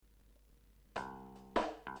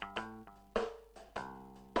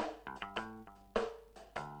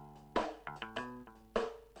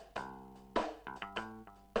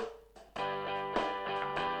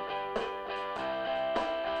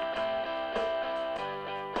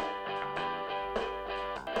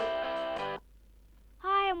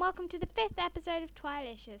welcome to the 5th episode of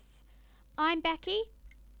Twilicious. I'm Becky.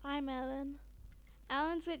 I'm Elin.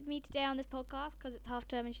 Ellen's with me today on this podcast because it's half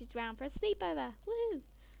term and she's around for a sleepover.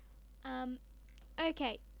 Woohoo!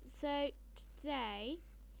 Okay, so today,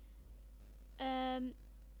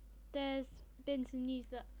 there's been some news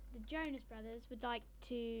that the Jonas Brothers would like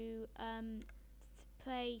to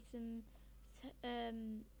play some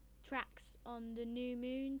tracks on the New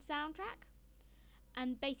Moon soundtrack,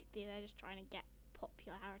 and basically they're just trying to get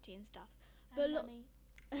popularity and stuff. And money.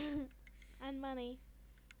 And money.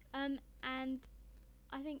 And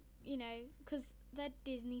I think, because they're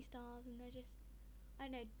Disney stars and they're just, I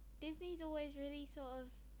don't know, Disney's always really sort of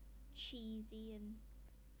cheesy and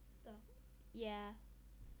stuff. Yeah.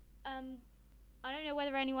 I don't know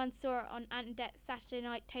whether anyone saw it on Ant and Dec's Saturday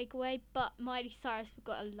Night Takeaway, but Miley Cyrus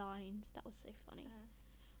forgot a line. That was so funny.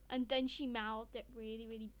 And then she mouthed it really,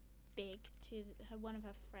 really big to one of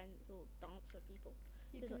her friends or dancer people.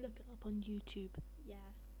 You can look it up on YouTube. Yeah,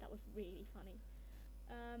 that was really funny.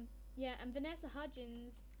 Yeah, and Vanessa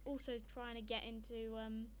Hudgens also trying to get into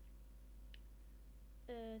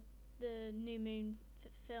the New Moon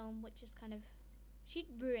film, which is kind of,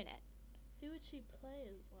 she'd ruin it. Who would she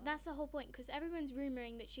play as well? That's the whole point, because everyone's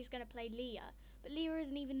rumouring that she's going to play Leah, but Leah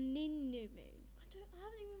isn't even in New Moon. I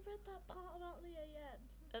haven't even read that part about Leah yet.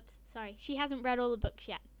 Oops, sorry, she hasn't read all the books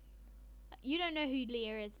yet. You don't know who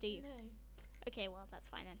Leah is, do you? No. Okay, well, that's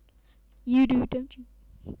fine then. You do, don't you?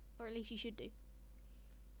 Or at least you should do.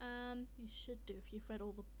 You should do if you've read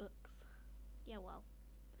all the books. Yeah, well.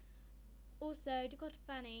 Also, Dakota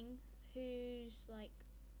Fanning, who's like,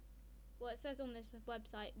 well, it says on this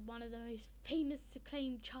website, one of the most famous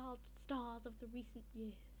acclaimed child stars of the recent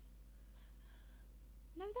years.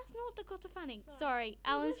 No, that's not Dakota Fanning. Right. Sorry,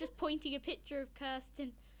 Alan's just pointing a picture of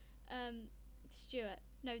Kirsten Stewart.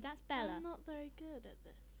 No, that's Bella. I'm not very good at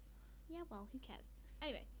this. Yeah, well, who cares?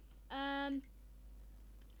 Anyway,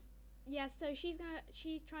 yeah, so she's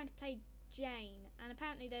trying to play Jane, and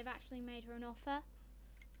apparently they've actually made her an offer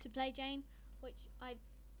to play Jane, which I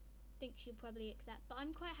think she'll probably accept. But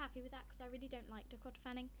I'm quite happy with that because I really don't like Dakota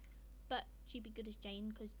Fanning, but she'd be good as Jane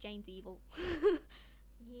because Jane's evil.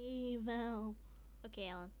 Evil. Okay,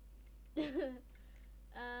 Ellen.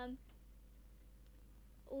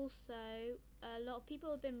 Also, a lot of people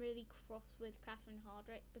have been really cross with Catherine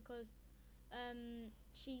Hardwicke because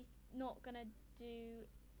she's not gonna do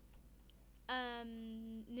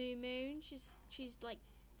New Moon. She's like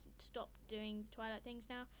stopped doing Twilight things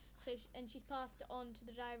now. So and she's passed it on to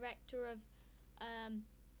the director of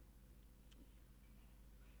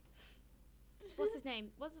what's his name?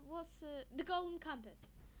 What's The Golden Compass?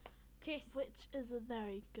 Chris, which is a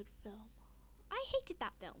very good film. I hated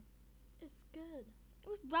that film. It's good. It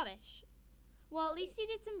was rubbish. Well, at least he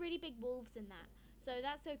did some really big wolves in that, so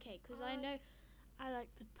that's okay. Because I know I like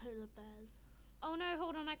the polar bears. Oh no,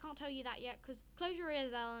 hold on, I can't tell you that yet, because close your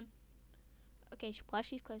ears, Ellen. Okay, while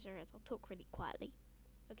she's closed her ears, I'll talk really quietly.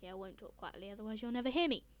 Okay, I won't talk quietly, otherwise you'll never hear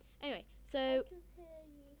me. Anyway, so I can hear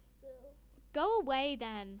you still. Go away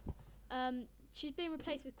then. She's been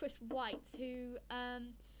replaced with Chris White, who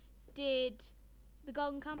did The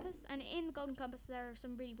Golden Compass, and in The Golden Compass there are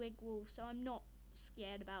some really big wolves, so I'm not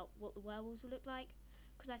scared about what the werewolves will look like,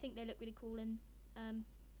 because I think they look really cool in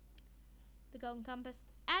The Golden Compass.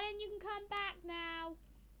 Alan, you can come back now.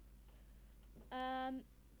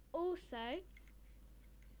 Also,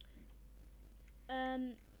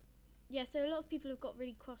 yeah, so a lot of people have got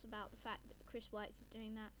really cross about the fact that Chris White's is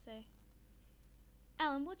doing that, so.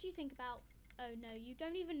 Alan, what do you think about, oh no, you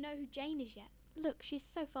don't even know who Jane is yet. Look, she's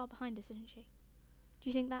so far behind us, isn't she? Do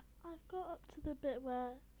you think that? I've got up to the bit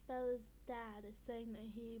where Bella's dad is saying that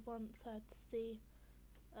he wants her to see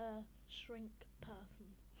a shrink person.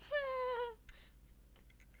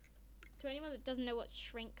 To anyone that doesn't know what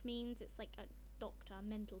shrink means, it's like a doctor, a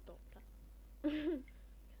mental doctor.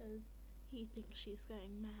 Because he thinks she's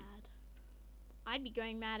going mad. I'd be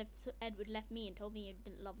going mad if Edward left me and told me he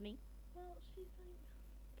didn't love me. Well,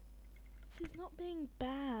 she's not being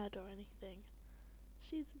bad or anything.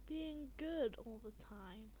 She's being good all the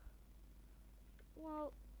time.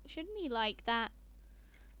 Well, shouldn't he like that?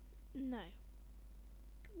 No.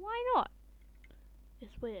 Why not?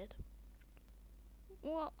 It's weird.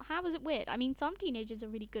 Well, how is it weird? I mean, some teenagers are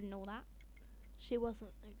really good and all that. She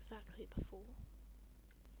wasn't exactly before.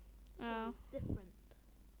 Oh. It's different.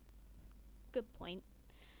 Good point.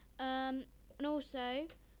 And also,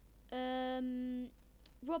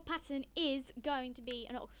 Rob Pattinson is going to be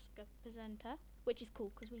an Oscar presenter, which is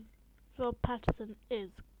cool because Rob Pattinson is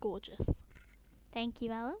gorgeous. Thank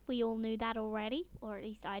you, Ella. We all knew that already, or at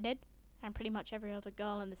least I did, and pretty much every other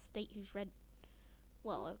girl in the state who's read.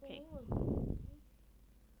 Well, okay.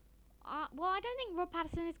 Well, I don't think Rob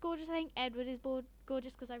Pattinson is gorgeous. I think Edward is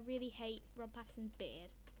gorgeous because I really hate Rob Pattinson's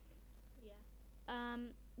beard. Yeah.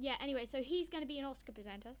 Yeah. Anyway, so he's going to be an Oscar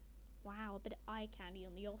presenter. Wow, a bit of eye candy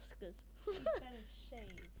on the Oscars. He'd better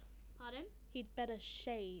shave. Pardon? He'd better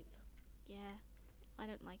shave. Yeah. I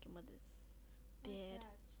don't like him with his beard. My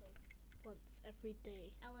dad shaves once every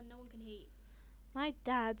day. Ellen, no one can hear you. My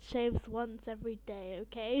dad shaves once every day,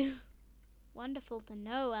 okay? Wonderful to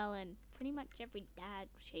know, Ellen. Pretty much every dad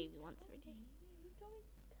shaves once every day.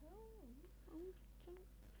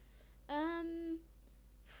 Um.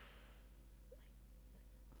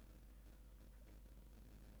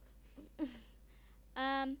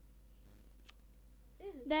 um.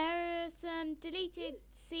 There are some deleted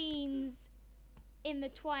scenes in the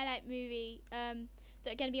Twilight movie that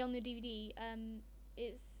are going to be on the DVD.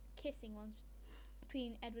 It's kissing ones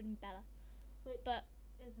between Edward and Bella. But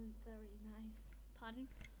isn't very nice. pardon?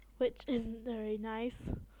 Which isn't very nice.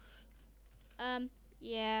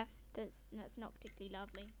 Yeah, that's not particularly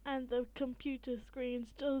lovely. And the computer screen's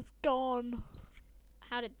just gone.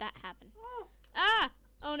 How did that happen? Ah!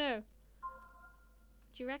 Oh no.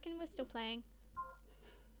 Do you reckon we're still playing?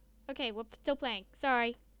 Okay, we're still playing.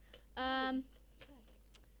 Sorry.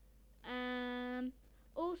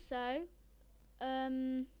 Also,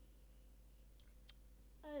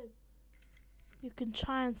 Oh. You can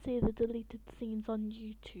try and see the deleted scenes on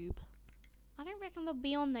YouTube. I don't reckon they'll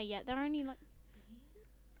be on there yet. They're only like...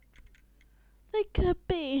 They could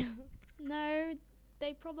be. No,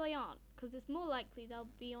 they probably aren't. Because it's more likely they'll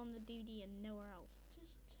be on the DVD and nowhere else.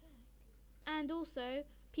 Just check. And also,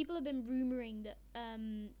 people have been rumouring that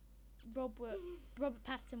Robert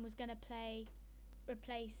Pattinson was going to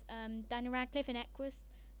replace Daniel Radcliffe in Equus,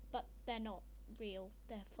 but they're not real.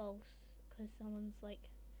 They're false. Because someone's like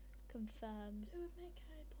confirmed. It would make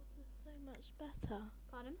Harry Potter so much better.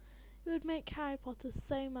 Pardon? It would make Harry Potter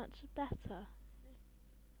so much better.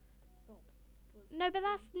 No, but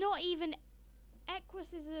that's not even... Equus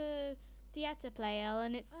is a theatre play,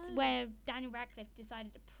 and it's where Daniel Radcliffe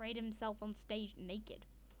decided to parade himself on stage naked.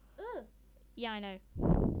 Ugh. Yeah, I know.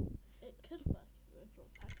 It could work with Rob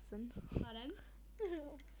Pattinson. Pardon?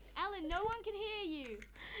 Ellen, no one can hear you.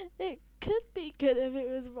 It could be good if it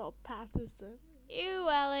was Rob Pattinson. Ew,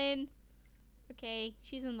 Ellen. Okay,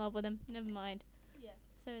 she's in love with him. Never mind. Yeah.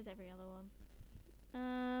 So is every other one.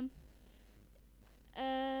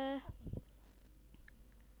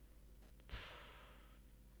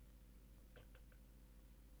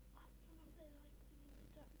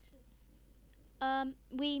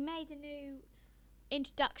 We made a new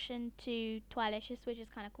introduction to Twilicious, which is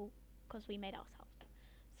kind of cool because we made ourselves.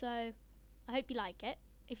 So I hope you like it.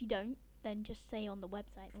 If you don't, then just say on the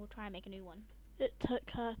website and we'll try and make a new one. It took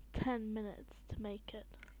her 10 minutes to make it.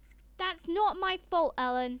 That's not my fault,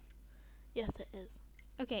 Ellen. Yes, it is.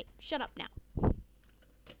 Okay, shut up now.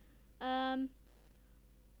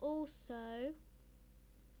 Also,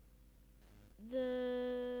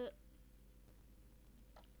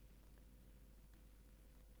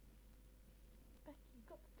 Becky, you've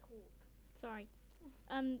got to talk. sorry.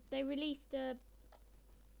 They released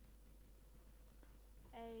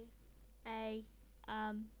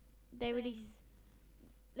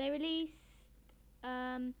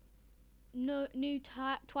new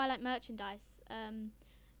Twilight merchandise.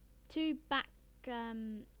 Two back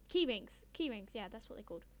key rings. Key rings, yeah, that's what they're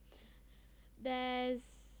called. There's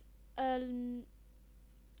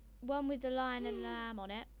one with the lion and lamb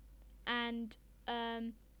on it, and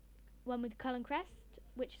one with Cullen crest,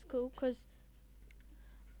 which is cool because.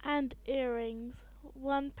 And earrings.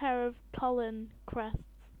 One pair of Cullen crests,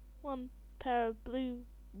 one pair of blue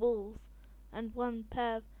wolves, and one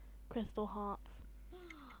pair of crystal hearts.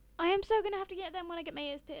 I am so gonna have to get them when I get my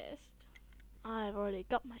ears pierced. I've already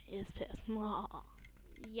got my ears pierced.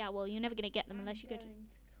 Yeah, well, you're never gonna get them unless you go to.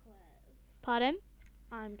 Claire's. Pardon?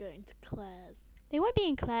 I'm going to Claire's. They won't be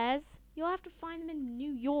in Claire's. You'll have to find them in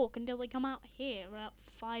New York until they come out here about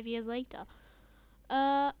 5 years later.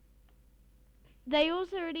 They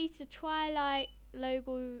also released a Twilight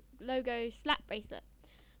logo slap bracelet,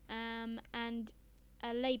 and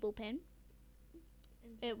a label pin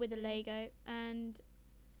with a Lego, and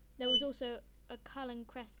there was also a Cullen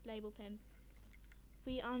crest label pin.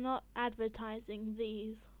 We are not advertising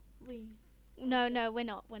these. No, we're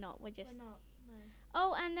not. We're just. We're not. No.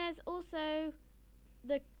 Oh, and there's also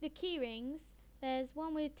the key rings. There's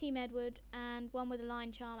one with Team Edward and one with a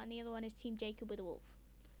lion charm, and the other one is Team Jacob with a wolf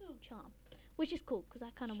charm, which is cool because I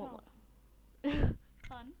kind of want one.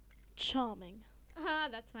 Fun. Charming. Ah,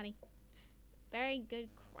 that's funny. Very good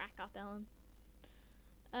crack up, Ellen.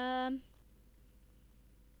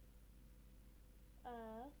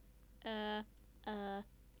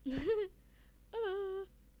 Uh,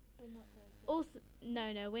 We're not very good. also,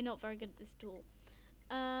 no, we're not very good at this at all.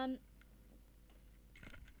 Elin,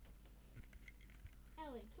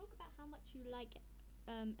 talk about how much you like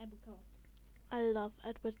Edward Cullen. I love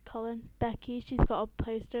Edward Cullen. Becky, she's got a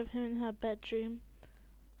poster of him in her bedroom,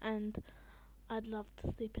 and I'd love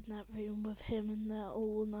to sleep in that room with him in there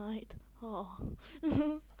all night. Oh,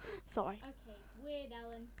 sorry. Okay, weird,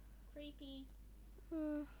 Elin. Creepy.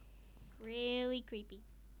 Uh, Really creepy.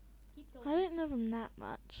 Keep I talking. don't love him that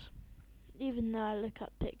much, even though I look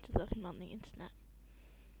up pictures of him on the internet.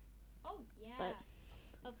 Oh, yeah. But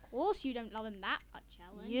Of course you don't love him that much,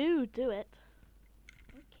 Elin. you do it.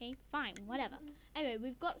 Okay, fine, whatever. Anyway,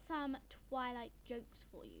 we've got some Twilight jokes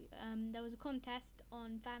for you. There was a contest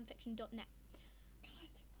on fanfiction.net.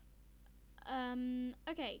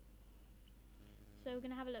 Okay. So we're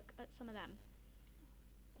gonna have a look at some of them.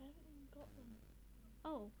 I haven't even got them.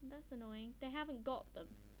 Oh, that's annoying. They haven't got them.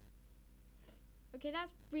 Okay,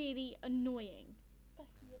 that's really annoying.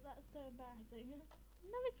 Becky, that's so embarrassing.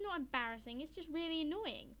 No, it's not embarrassing. It's just really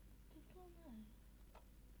annoying. Just don't know.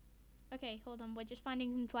 Okay, hold on. We're just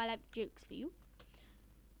finding some Twilight jokes for you.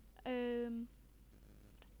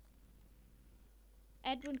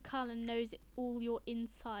 Edward Cullen knows all your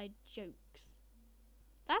inside jokes.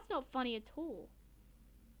 That's not funny at all.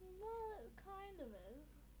 Well, it kind of is.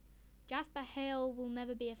 Jasper Hale will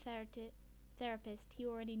never be a therapist. He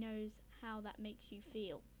already knows how that makes you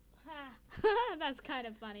feel. Ha! That's kind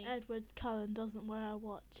of funny. Edward Cullen doesn't wear a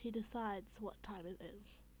watch. He decides what time it is.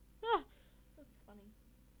 Ah, that's funny.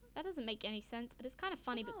 That doesn't make any sense, but it's kind of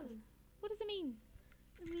funny No. because... What does it mean?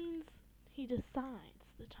 It means he decides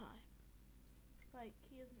the time. Like,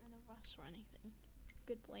 he isn't in a rush or anything.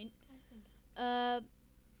 Good point. I think.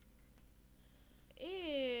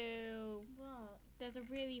 Ew. What? There's a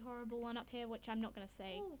really horrible one up here, which I'm not going to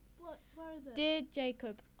say. Oh, what? Where is it? Dear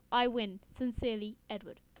Jacob, I win. Sincerely,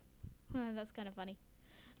 Edward. That's kind of funny.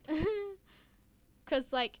 Because,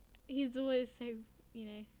 like, he's always so, you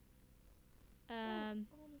know...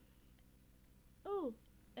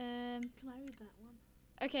 Can I read that one?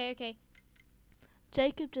 Okay.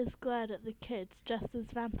 Jacob just glared at the kids dressed as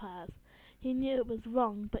vampires. He knew it was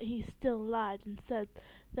wrong, but he still lied and said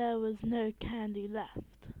there was no candy left.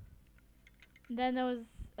 And then there was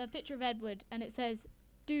a picture of Edward, and it says,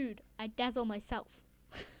 "Dude, I dazzle myself."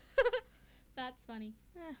 That's funny.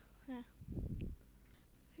 Yeah.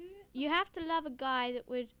 You have to love a guy that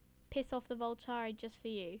would piss off the Volturi just for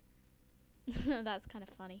you. That's kind of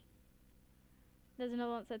funny. There's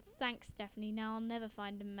another one that said, "Thanks, Stephanie. Now I'll never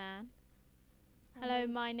find a man." Hello,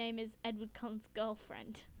 my name is Edward Cullen's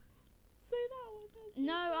girlfriend. Say that one.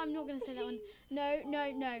 No, I'm not going to say that one. No.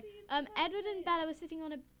 Edward and Bella were sitting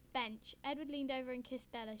on a bench. Edward leaned over and kissed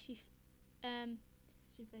Bella. She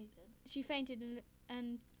fainted. She fainted,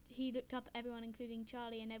 and he looked up at everyone, including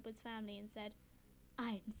Charlie and Edward's family, and said,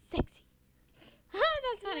 "I'm sexy."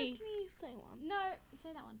 That's funny. Can you say one? No,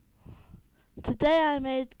 say that one. Today I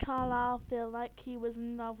made Carlisle feel like he was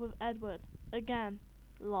in love with Edward. Again.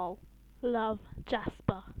 Lol. Love,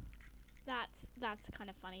 Jasper. That's kind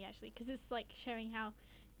of funny, actually, because it's like showing how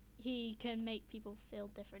he can make people feel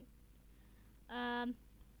different.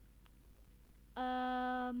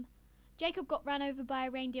 Jacob got run over by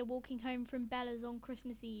a reindeer walking home from Bella's on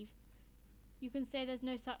Christmas Eve. You can say there's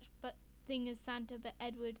no such thing as Santa, but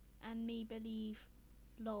Edward and me believe.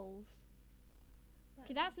 Lols.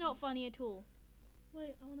 Okay, that's not funny at all.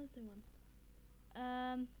 Wait, I want to say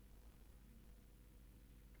one.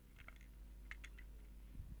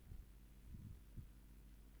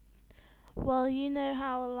 Well, you know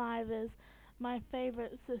how Alive is my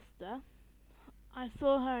favourite sister. I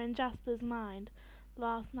saw her in Jasper's mind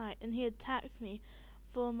last night, and he attacked me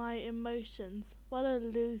for my emotions. What a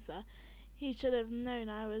loser. He should have known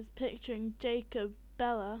I was picturing Jacob,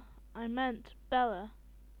 Bella. I meant Bella.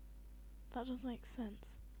 That doesn't make sense.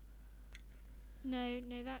 No,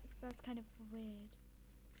 that's kind of weird.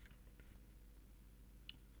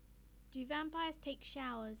 Do vampires take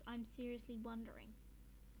showers? I'm seriously wondering.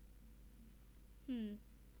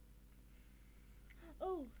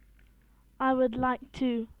 Oh. I would like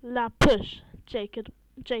to push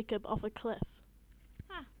Jacob off a cliff.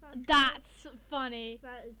 That's funny.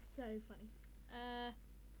 That is so funny.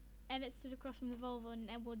 Emmett stood across from the Volvo and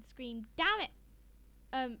Edward screamed, "Damn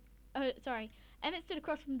it!" Sorry. Emmett stood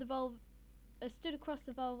across the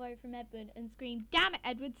Volvo from Edward and screamed, "Damn it,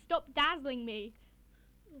 Edward! Stop dazzling me!"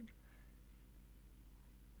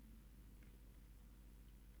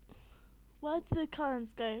 Where do the Cullens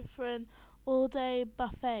go for an all-day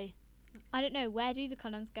buffet? I don't know. Where do the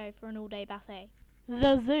Cullens go for an all-day buffet?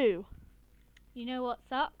 The zoo. You know what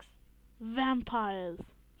sucks? Vampires.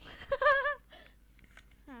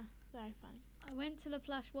 Very funny. I went to La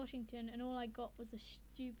Flash, Washington, and all I got was a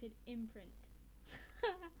stupid imprint.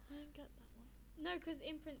 I didn't get that one. No, because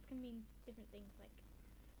imprints can mean different things. Like,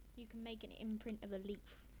 you can make an imprint of a leaf.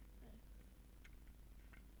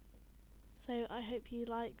 So I hope you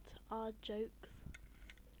liked our jokes,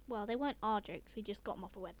 Well, they weren't our jokes. We just got them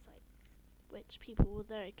off a website. which people were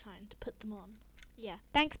very kind to put them on. Yeah.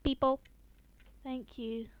 Thanks, people. Thank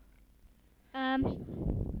you.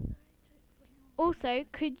 Also,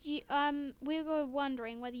 could you we were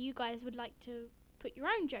wondering whether you guys would like to put your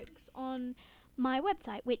own jokes on my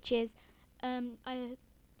website, which is I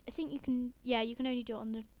think you can only do it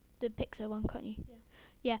on the Pixo one, can't you?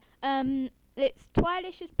 Yeah. Yeah. It's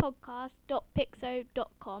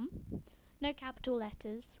twiliciousPodcast.pixo.com. No capital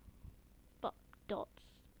letters, but dots.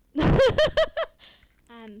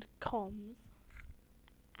 And comms.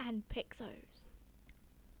 And Pixos.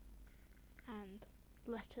 And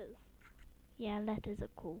letters. Yeah, letters are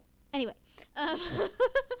cool. Anyway,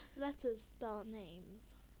 Letters spell names.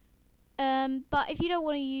 but if you don't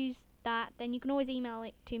want to use that, then you can always email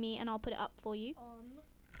it to me and I'll put it up for you On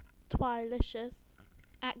twilicious.com.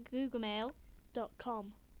 at googlemail.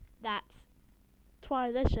 That's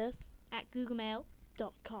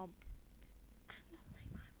twilicious.com.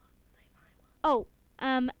 Oh,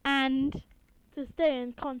 and To stay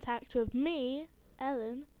in contact with me,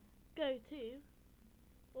 Elin, go to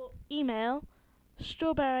or email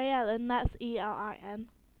strawberryelin, that's ELIN,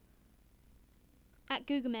 at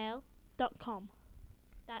googlemail. .com.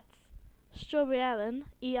 That's Strawberryelin,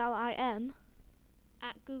 ELIN,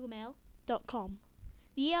 at googlemail. .com.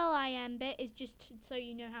 The ELIN bit is just so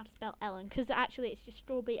you know how to spell Ellen, because actually it's just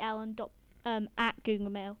strawberryellen at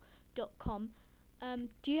googlemail.com.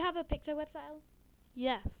 Do you have a Pixo website, Ellen?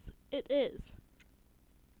 Yes, it is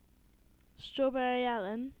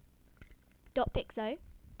strawberryelin.com. .pixo.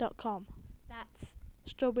 That's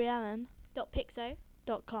strawberryelin.com. .pixo.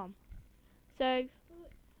 So,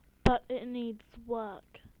 But it needs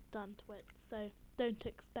work done to it, so don't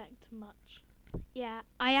expect much. yeah,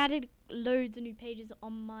 I added loads of new pages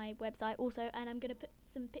on my website also, and I'm going to put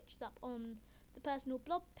some pictures up on the personal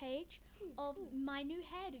blog page of my new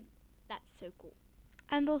hairdo. That's so cool.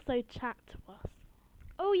 And also chat to us.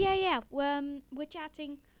 Oh, yeah. We're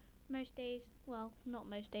chatting most days. Well, not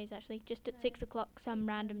most days, actually. Just at 6 o'clock some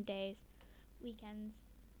random days. Weekends.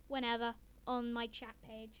 Whenever. On my chat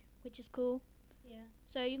page, which is cool. Yeah.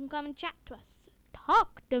 So you can come and chat to us.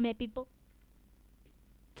 Talk to me, people.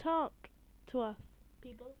 Talk to us,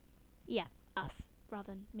 people. Yeah, us,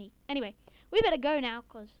 rather than me. Anyway, we better go now,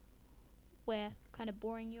 because we're kind of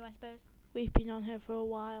boring you, I suppose. We've been on here for a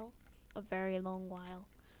while. A very long while.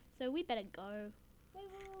 So we better go.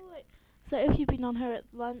 Wait. So if you've been on here at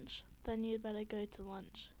lunch, then you'd better go to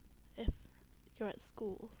lunch. If you're at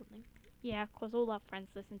school or something. Yeah, 'cause all our friends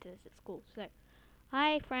listen to this at school. So,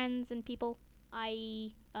 hi, friends and people.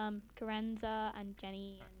 I, Karenza and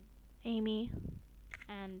Jenny and Amy,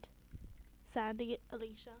 and Sandy,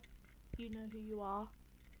 Alicia, you know who you are.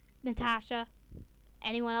 Natasha.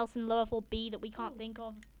 Anyone else in lower 4B that we can't think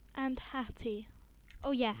of? And Hattie.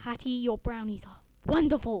 Oh yeah, Hattie, your brownies are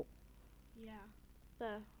wonderful. Yeah,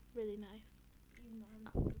 they're really nice. Even though I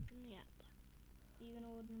haven't ordered them yet. Are you gonna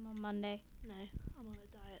order them on Monday? No, I'm on a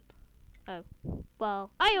diet. Well,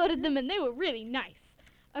 I ordered them and they were really nice.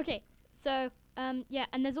 Okay, so, yeah,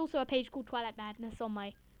 and there's also a page called Twilight Madness on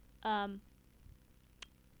my,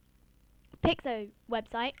 Pixo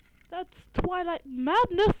website. That's Twilight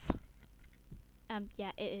Madness!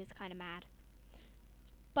 Yeah, it is kind of mad.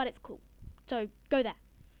 But it's cool. So, go there.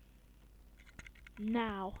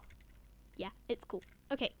 Now. Yeah, it's cool.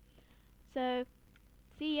 Okay, so,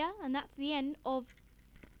 see ya, and that's the end of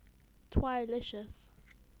Twilicious.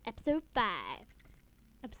 episode 5.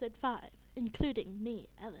 Episode 5, including me,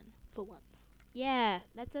 Ellen, for once. Yeah,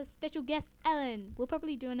 that's a special guest, Ellen. We'll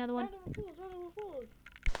probably do another one. Round of applause.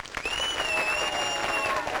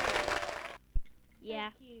 Yeah.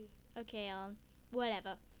 Thank you. Okay, Ellen.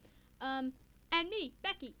 Whatever. And me,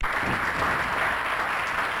 Becky. Oh,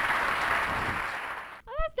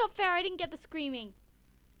 that's not fair. I didn't get the screaming.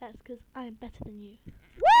 That's because I'm better than you.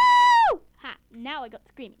 Woo! Ha! Now I got the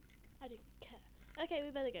screaming. I don't care. Okay,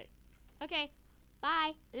 we better go. Okay.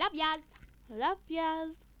 Bye. Love yas. Love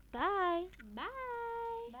yas. Bye. Bye.